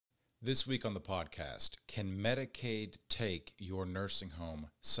This week on the podcast, can Medicaid take your nursing home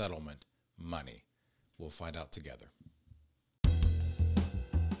settlement money? We'll find out together.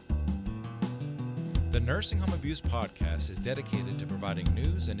 The Nursing Home Abuse Podcast is dedicated to providing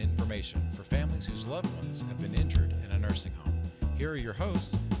news and information for families whose loved ones have been injured in a nursing home. Here are your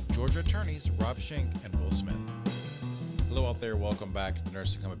hosts, Georgia attorneys Rob Schenk and Will Smith. Hello out there. Welcome back to the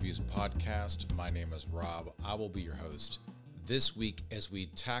Nursing Home Abuse Podcast. My name is Rob. I will be your host this week as we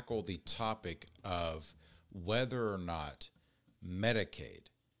tackle the topic of whether or not Medicaid,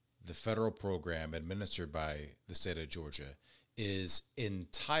 the federal program administered by the state of Georgia, is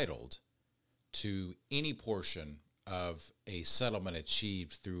entitled to any portion of a settlement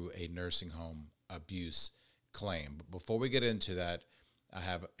achieved through a nursing home abuse claim. But before we get into that, I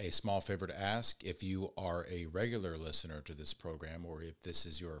have a small favor to ask. If you are a regular listener to this program, or if this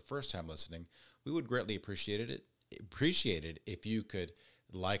is your first time listening, we would greatly appreciate it if you could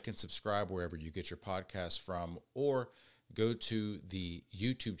like and subscribe wherever you get your podcasts from, or go to the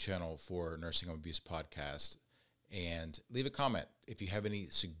YouTube channel for Nursing Home Abuse Podcast and leave a comment. If you have any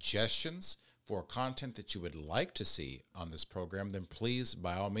suggestions for content that you would like to see on this program, then please,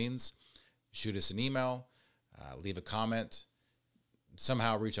 by all means, shoot us an email, leave a comment,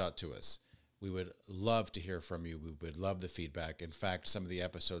 somehow reach out to us. We would love to hear from you. We would love the feedback. In fact, some of the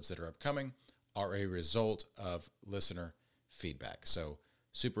episodes that are upcoming are a result of listener feedback. So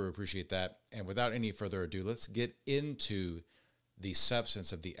super appreciate that. And without any further ado, let's get into the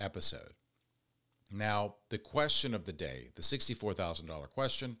substance of the episode. Now, the question of the day, the $64,000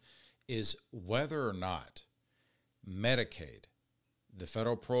 question, is whether or not Medicaid, the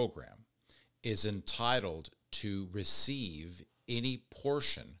federal program, is entitled to receive any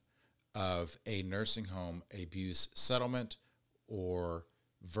portion of a nursing home abuse settlement or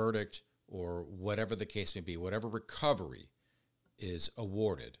verdict, or whatever the case may be, whatever recovery is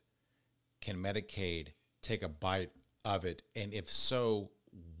awarded. Can Medicaid take a bite of it? And if so,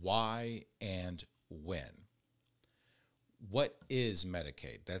 why and when? What is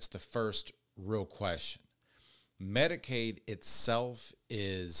Medicaid? That's the first real question. Medicaid itself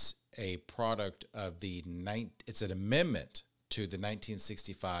is a product of it's an amendment to the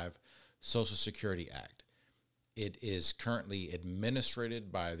 1965 Social Security Act. It is currently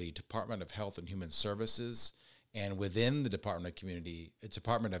administered by the Department of Health and Human Services, and within the Department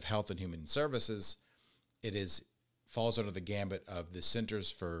of Health and Human Services, falls under the gambit of the Centers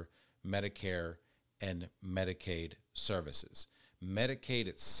for Medicare and Medicaid Services. Medicaid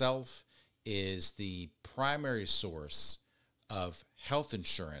itself is the primary source of health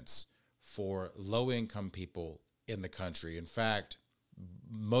insurance for low-income people in the country. In fact,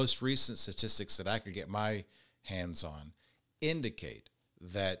 most recent statistics that I could get my hands on indicate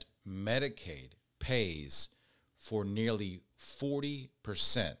that Medicaid pays for nearly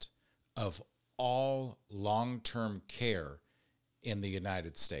 40% of all long-term care in the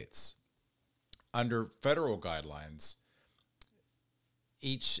United States. Under federal guidelines,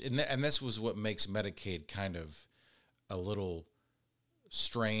 and this was what makes Medicaid kind of a little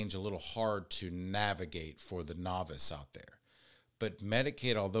strange, a little hard to navigate for the novice out there. But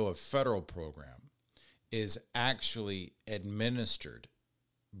Medicaid, although a federal program, is actually administered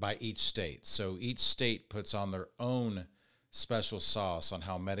by each state. So each state puts on their own special sauce on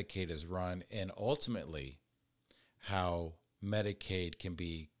how Medicaid is run, and ultimately how Medicaid can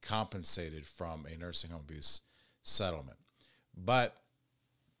be compensated from a nursing home abuse settlement. But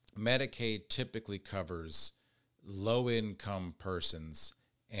Medicaid typically covers low-income persons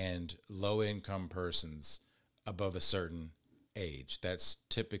and low-income persons above a certain age. That's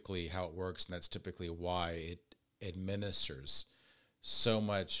typically how it works, and that's typically why it administers so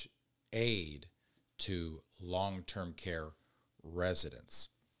much aid to long-term care residents.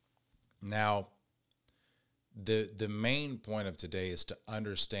 Now, the main point of today is to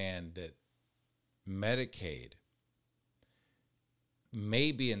understand that Medicaid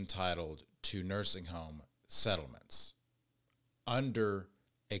may be entitled to nursing home settlements under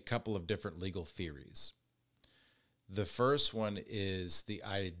a couple of different legal theories. The first one is the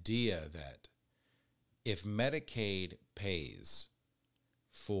idea that if Medicaid pays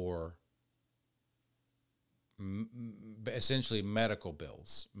for essentially medical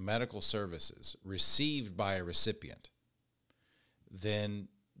bills, medical services received by a recipient, then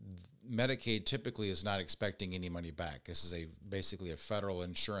Medicaid typically is not expecting any money back. This is basically a federal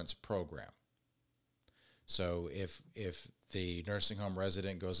insurance program. So if the nursing home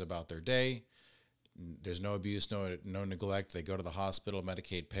resident goes about their day, there's no abuse, no neglect, they go to the hospital,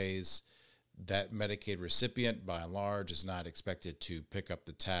 Medicaid pays, that Medicaid recipient, by and large, is not expected to pick up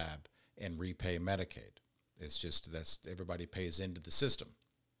the tab and repay Medicaid. It's just everybody pays into the system.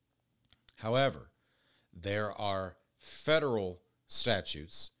 However, there are federal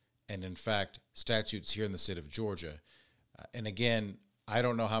statutes, and in fact, statutes here in the state of Georgia. And again, I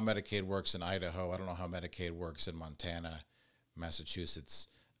don't know how Medicaid works in Idaho. I don't know how Medicaid works in Montana, Massachusetts.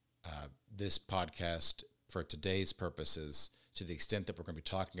 This podcast, for today's purposes, to the extent that we're going to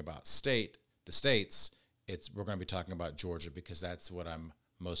be talking about the states, we're going to be talking about Georgia because that's what I'm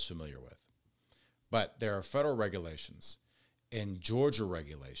most familiar with. But there are federal regulations and Georgia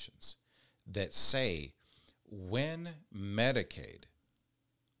regulations that say when Medicaid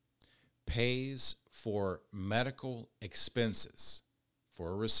pays for medical expenses for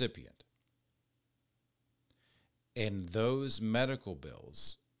a recipient, and those medical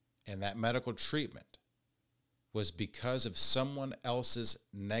bills and that medical treatment was because of someone else's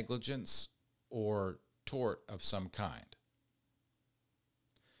negligence or tort of some kind,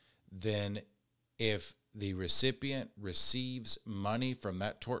 then if the recipient receives money from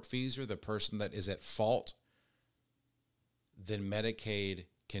that tortfeasor, the person that is at fault, then Medicaid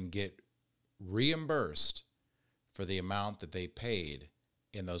can get reimbursed for the amount that they paid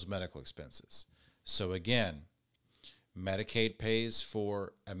in those medical expenses. So again, Medicaid pays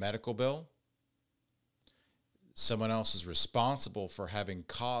for a medical bill. Someone else is responsible for having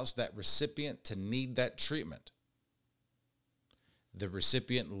caused that recipient to need that treatment. The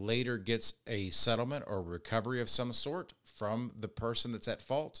recipient later gets a settlement or recovery of some sort from the person that's at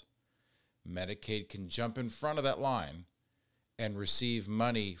fault. Medicaid can jump in front of that line and receive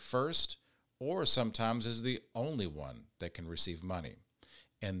money first, or sometimes is the only one that can receive money.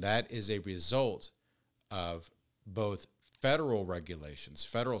 And that is a result of both federal regulations,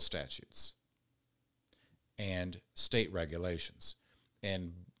 federal statutes, and state regulations.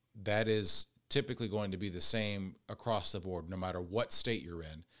 And that is typically going to be the same across the board. No matter what state you're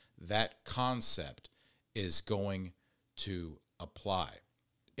in, that concept is going to apply.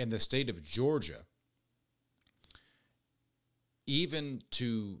 In the state of Georgia, even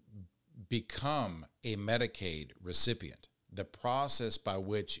to become a Medicaid recipient, the process by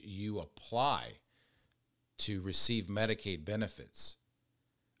which you apply to receive Medicaid benefits,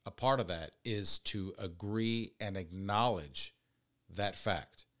 a part of that is to agree and acknowledge that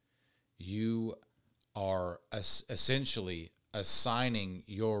fact. You are essentially assigning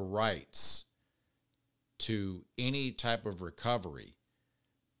your rights to any type of recovery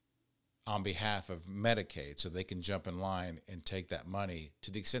on behalf of Medicaid so they can jump in line and take that money to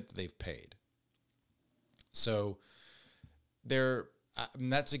the extent that they've paid. So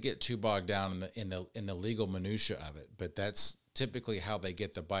not to get too bogged down in the legal minutia of it, but that's typically how they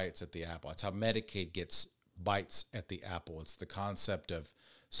get the bites at the apple. It's how Medicaid gets bites at the apple. It's the concept of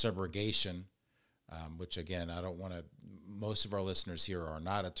subrogation, which again, I don't want to, most of our listeners here are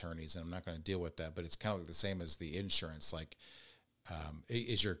not attorneys, and I'm not going to deal with that, but it's kind of like the same as the insurance, like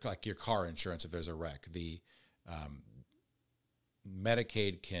your car insurance if there's a wreck. The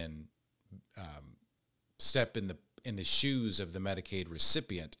Medicaid can step in the shoes of the Medicaid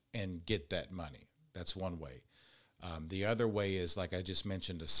recipient and get that money. That's one way. The other way is, like I just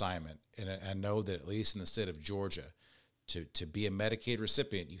mentioned, assignment. And I know that at least in the state of Georgia, to be a Medicaid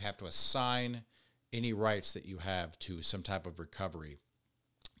recipient, you have to assign any rights that you have to some type of recovery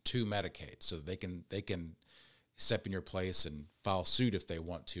to Medicaid, so that they can step in your place and file suit if they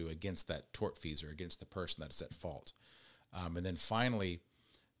want to against that tortfeasor, against the person that is at fault. And then finally,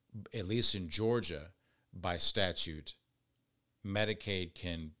 at least in Georgia, by statute, Medicaid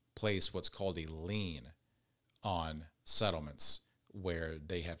can place what's called a lien on settlements where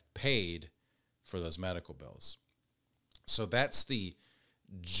they have paid for those medical bills. So that's the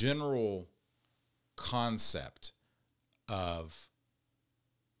general concept of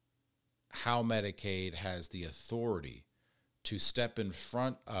how Medicaid has the authority to step in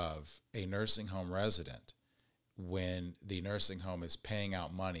front of a nursing home resident when the nursing home is paying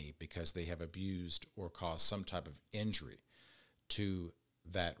out money because they have abused or caused some type of injury to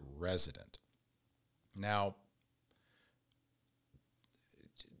that resident. Now,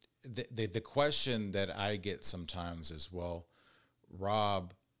 the question that I get sometimes is, well,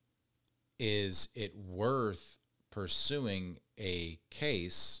 Rob, is it worth pursuing a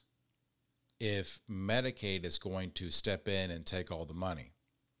case if Medicaid is going to step in and take all the money?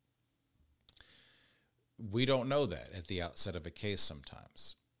 We don't know that at the outset of a case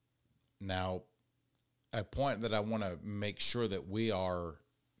sometimes. Now, a point that I want to make sure that we are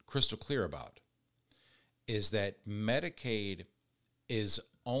crystal clear about is that Medicaid is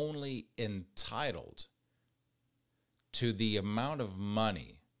only entitled to the amount of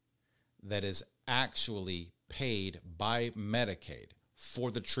money that is actually paid by Medicaid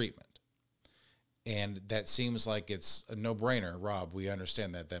for the treatment. And that seems like it's a no-brainer. Rob, we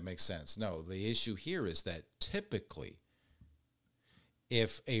understand that. That makes sense. No, the issue here is that typically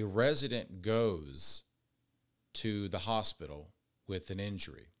if a resident goes to the hospital with an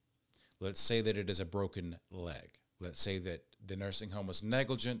injury, let's say that it is a broken leg. Let's say that the nursing home was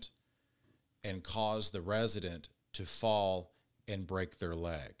negligent and caused the resident to fall and break their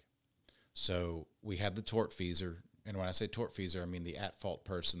leg. So we have the tortfeasor, and when I say tortfeasor, I mean the at-fault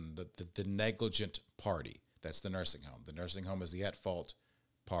person, the negligent party. That's the nursing home. The nursing home is the at-fault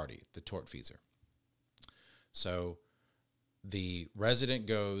party, the tortfeasor. So the resident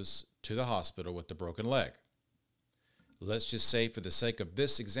goes to the hospital with the broken leg. Let's just say, for the sake of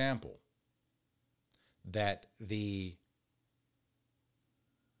this example, that the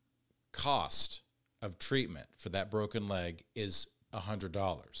cost of treatment for that broken leg is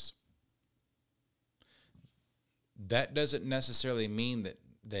 $100. That doesn't necessarily mean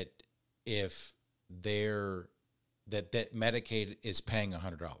that if that Medicaid is paying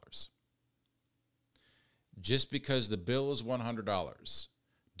 $100. Just because the bill is $100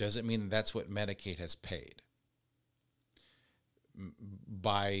 doesn't mean that's what Medicaid has paid.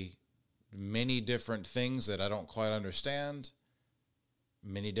 By many different things that I don't quite understand,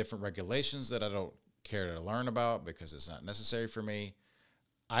 many different regulations that I don't care to learn about because it's not necessary for me,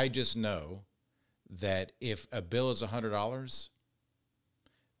 I just know that if a bill is $100,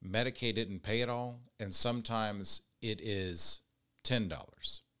 Medicaid didn't pay it all, and sometimes it is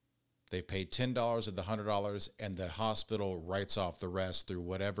 $10. They've paid $10 of the $100, and the hospital writes off the rest through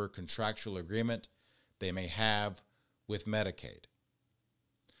whatever contractual agreement they may have with Medicaid.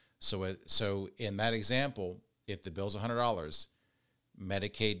 So in that example, if the bill's $100,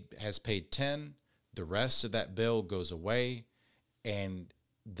 Medicaid has paid $10, the rest of that bill goes away, and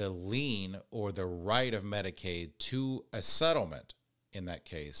the lien or the right of Medicaid to a settlement in that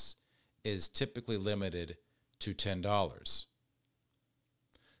case is typically limited to $10.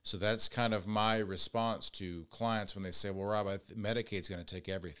 So that's kind of my response to clients when they say, well, Rob, Medicaid's going to take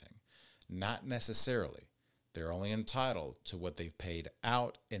everything. Not necessarily. They're only entitled to what they've paid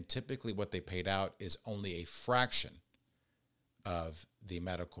out, and typically what they paid out is only a fraction of the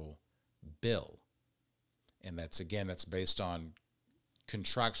medical bill. And that's based on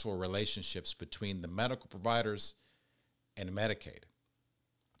contractual relationships between the medical providers and Medicaid.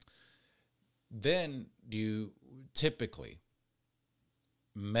 Then typically,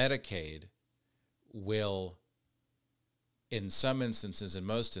 Medicaid will, in some instances, in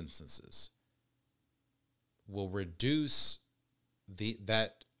most instances, will reduce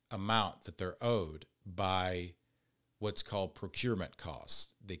that amount that they're owed by what's called procurement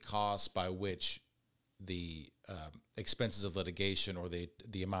costs, the cost by which the expenses of litigation or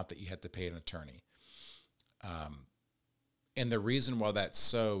the amount that you have to pay an attorney. And the reason why that's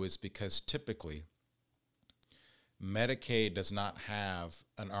so is because typically Medicaid does not have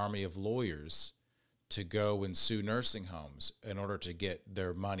an army of lawyers to go and sue nursing homes in order to get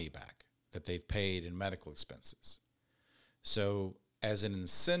their money back that they've paid in medical expenses. So as an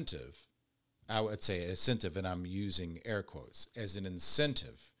incentive, I would say incentive, and I'm using air quotes, as an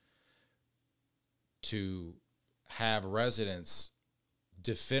incentive to have residents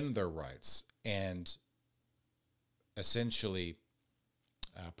defend their rights and essentially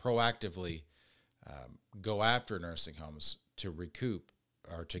proactively go after nursing homes to recoup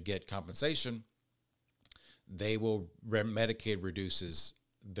or to get compensation, Medicaid reduces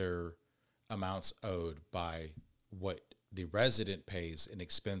their amounts owed by what the resident pays in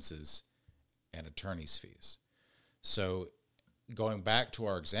expenses and attorney's fees. So going back to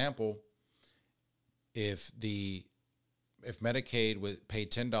our example, if Medicaid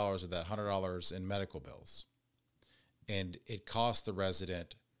paid $10 of that $100 in medical bills, and it cost the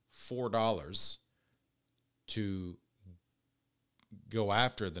resident $4 to go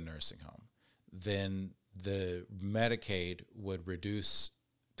after the nursing home, then the Medicaid would reduce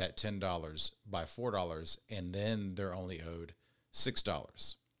that $10 by $4, and then they're only owed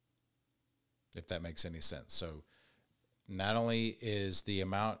 $6, if that makes any sense. So not only is the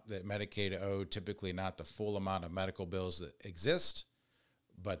amount that Medicaid owed typically not the full amount of medical bills that exist,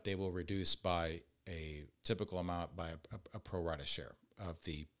 but they will reduce by a typical amount by a pro rata share of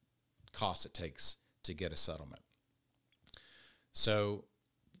the cost it takes to get a settlement. So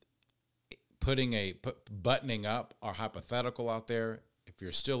buttoning up our hypothetical out there, if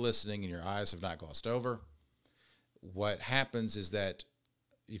you're still listening and your eyes have not glossed over, what happens is that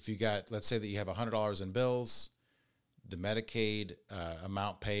if you got, let's say that you have $100 in bills, the Medicaid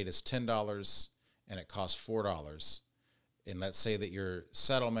amount paid is $10 and it costs $4. And let's say that your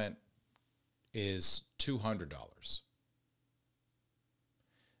settlement is $200.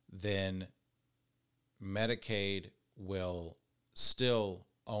 Then Medicaid will still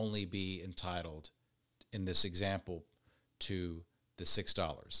only be entitled, in this example, to the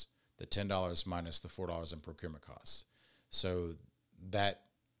 $6, the $10 minus the $4 in procurement costs. So that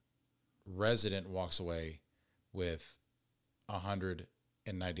resident walks away with $194.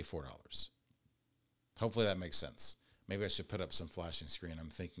 Hopefully that makes sense. Maybe I should put up some flashing screen. I'm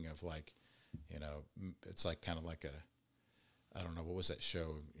thinking of like, it's like kind of like I don't know, what was that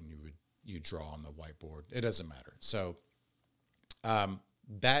show? And you draw on the whiteboard. It doesn't matter. So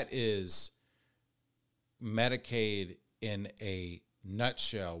that is Medicaid in a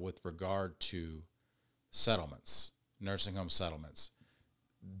nutshell with regard to settlements, nursing home settlements.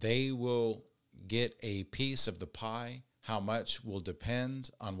 They will get a piece of the pie. How much will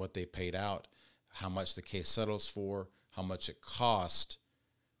depend on what they paid out, how much the case settles for, how much it cost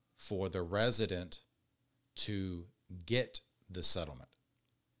for the resident to get the settlement.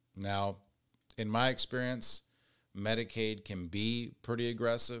 Now, in my experience, Medicaid can be pretty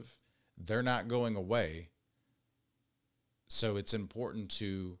aggressive. They're not going away. So it's important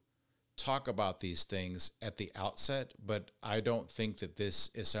to talk about these things at the outset, but I don't think that this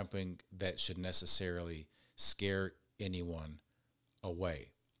is something that should necessarily scare anyone away.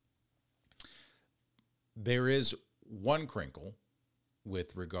 There is one crinkle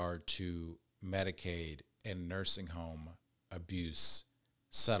with regard to Medicaid and nursing home abuse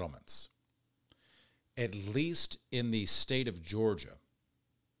settlements. At least in the state of Georgia,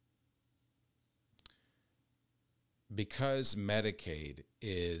 because Medicaid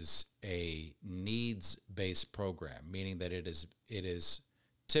is a needs-based program, meaning that it is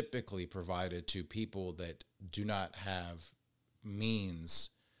typically provided to people that do not have means,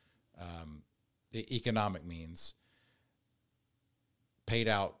 economic means, paid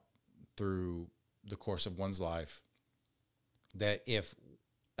out through the course of one's life, that if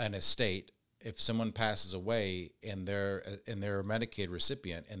someone passes away and they're a Medicaid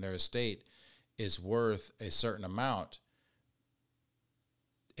recipient and their estate is worth a certain amount,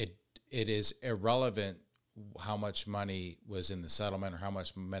 it is irrelevant how much money was in the settlement or how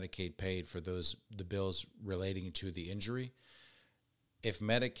much Medicaid paid for the bills relating to the injury. If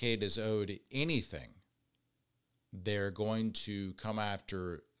Medicaid is owed anything, they're going to come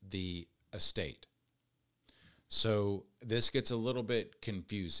after the estate. So this gets a little bit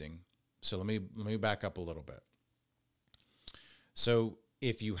confusing. So let me back up a little bit. So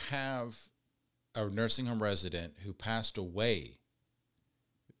if you have a nursing home resident who passed away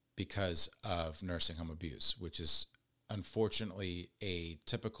because of nursing home abuse, which is unfortunately a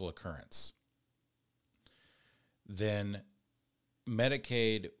typical occurrence, then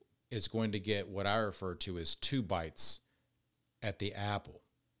Medicaid is going to get what I refer to as 2 bites at the apple.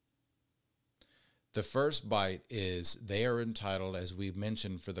 The first bite is they are entitled, as we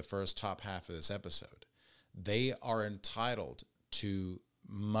mentioned for the first top half of this episode, they are entitled to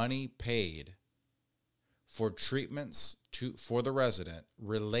money paid for treatments for the resident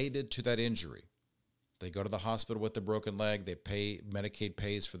related to that injury. They go to the hospital with the broken leg, Medicaid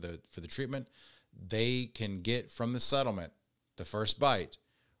pays for the treatment. They can get from the settlement, the first bite,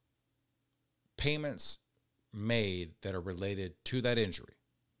 payments made that are related to that injury.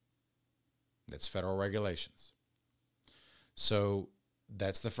 That's federal regulations. So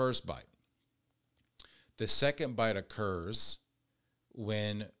that's the first bite. The second bite occurs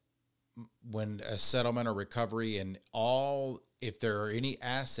when a settlement or recovery and if there are any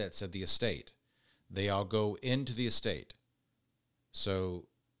assets of the estate, they all go into the estate. So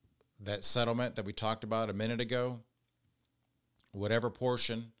that settlement that we talked about a minute ago, whatever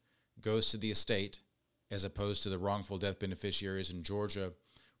portion goes to the estate as opposed to the wrongful death beneficiaries in Georgia.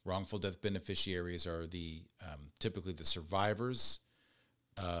 Wrongful death beneficiaries are typically the survivors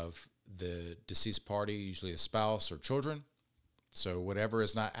of the deceased party, usually a spouse or children. So whatever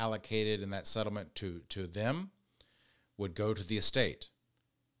is not allocated in that settlement to them would go to the estate,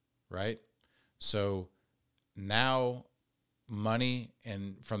 right? So now money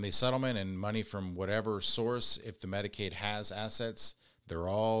from the settlement and money from whatever source, if the Medicaid has assets,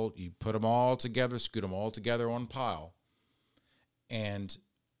 you put them all together, scoot them all together on pile. And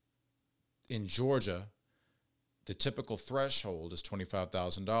in Georgia, the typical threshold is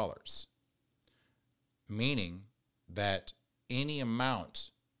 $25,000, meaning that any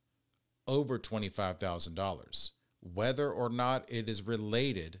amount over $25,000, whether or not it is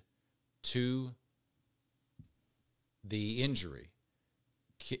related to the injury,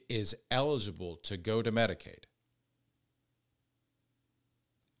 is eligible to go to Medicaid.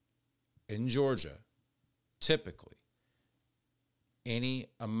 In Georgia, typically, any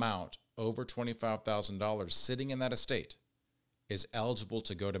amount over $25,000 sitting in that estate is eligible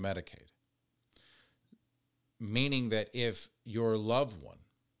to go to Medicaid. meaning that if your loved one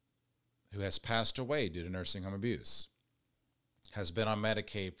who has passed away due to nursing home abuse has been on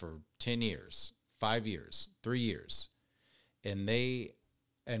Medicaid for 10 years, 5 years, 3 years, and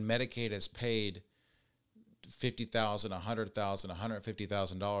Medicaid has paid $50,000, $100,000,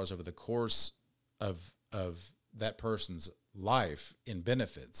 $150,000 over the course of that person's life in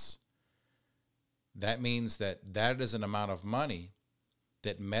benefits, that means that is an amount of money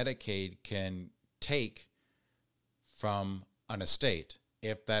that Medicaid can take from an estate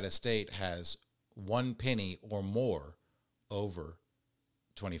if that estate has one penny or more over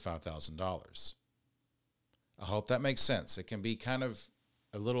 $25,000. I hope that makes sense. It can be kind of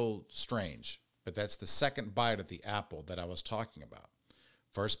a little strange, but that's the second bite of the apple that I was talking about.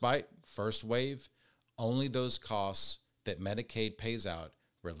 First bite, first wave, only those costs that Medicaid pays out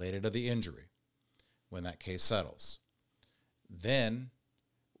related to the injury when that case settles. Then,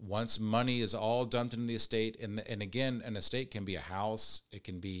 once money is all dumped into the estate, and again, an estate can be a house, it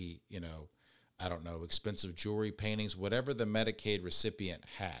can be, expensive jewelry, paintings, whatever the Medicaid recipient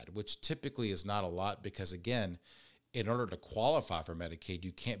had, which typically is not a lot because, again, in order to qualify for Medicaid,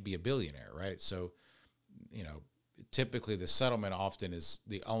 you can't be a billionaire, right? So, typically the settlement often is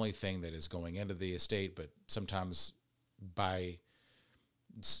the only thing that is going into the estate, but sometimes by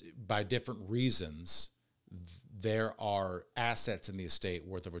different reasons, there are assets in the estate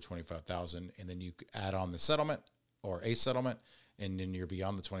worth over $25,000, and then you add on the settlement or a settlement, and then you're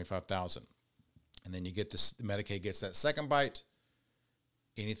beyond the $25,000. And then you get this, Medicaid gets that second bite.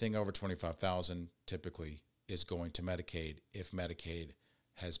 Anything over $25,000 typically is going to Medicaid if Medicaid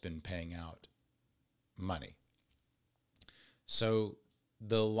has been paying out money. So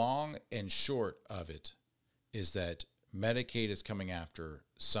the long and short of it is that Medicaid is coming after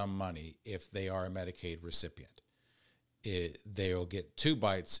some money if they are a Medicaid recipient. They'll get two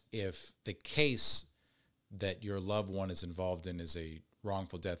bites if the case that your loved one is involved in is a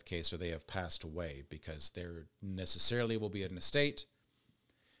wrongful death case or they have passed away, because there necessarily will be an estate,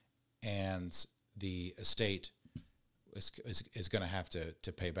 and the estate is going to have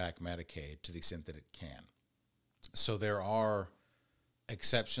to pay back Medicaid to the extent that it can. So there are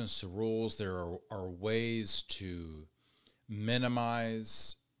exceptions to rules. There are ways to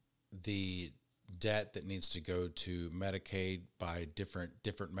minimize the debt that needs to go to Medicaid by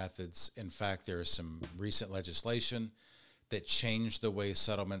different methods. In fact, there is some recent legislation that changed the way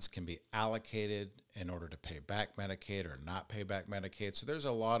settlements can be allocated in order to pay back Medicaid or not pay back Medicaid. So there's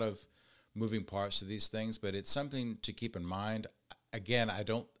a lot of moving parts to these things, but it's something to keep in mind. Again,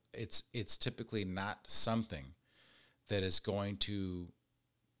 it's typically not something that is going to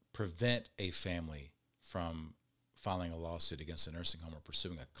prevent a family from filing a lawsuit against a nursing home or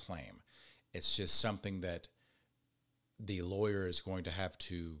pursuing a claim. It's just something that the lawyer is going to have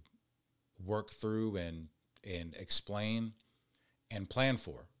to work through and explain and plan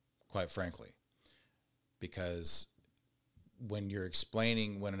for, quite frankly. Because when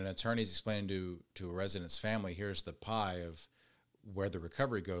an attorney is explaining to a resident's family, here's the pie of where the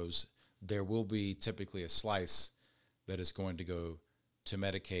recovery goes, there will be typically a slice that is going to go to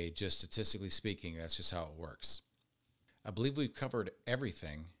Medicaid. Just statistically speaking, that's just how it works. I believe we've covered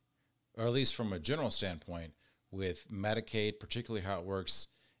everything, or at least from a general standpoint, with Medicaid, particularly how it works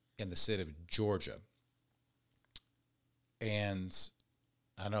in the state of Georgia. And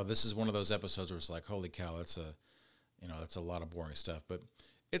I know this is one of those episodes where it's like, holy cow, that's a lot of boring stuff, but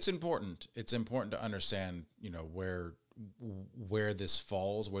it's important. It's important to understand, where this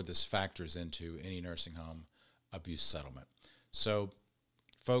falls, where this factors into any nursing home abuse settlement. So,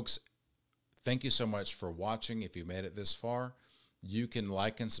 folks, thank you so much for watching. If you made it this far, you can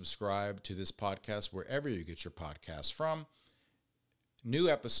like and subscribe to this podcast wherever you get your podcasts from. New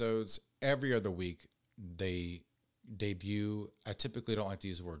episodes every other week. They debut. I typically don't like to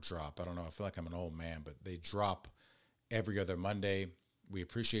use the word drop. I don't know. I feel like I'm an old man, but they drop every other Monday. We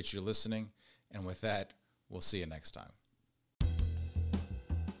appreciate you listening. And with that, we'll see you next time.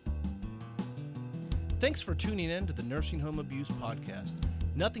 Thanks for tuning in to the Nursing Home Abuse Podcast.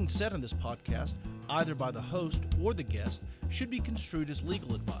 Nothing said on this podcast, either by the host or the guest, should be construed as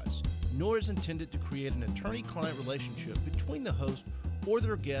legal advice, nor is intended to create an attorney-client relationship between the host or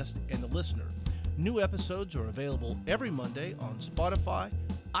their guest and the listener. New episodes are available every Monday on Spotify,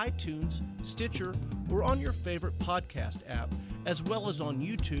 iTunes, Stitcher, or on your favorite podcast app, as well as on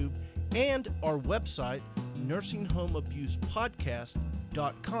YouTube and our website,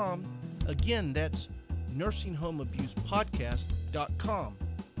 nursinghomeabusepodcast.com. Again, that's nursinghomeabusepodcast.com.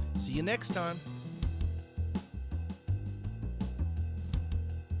 See you next time.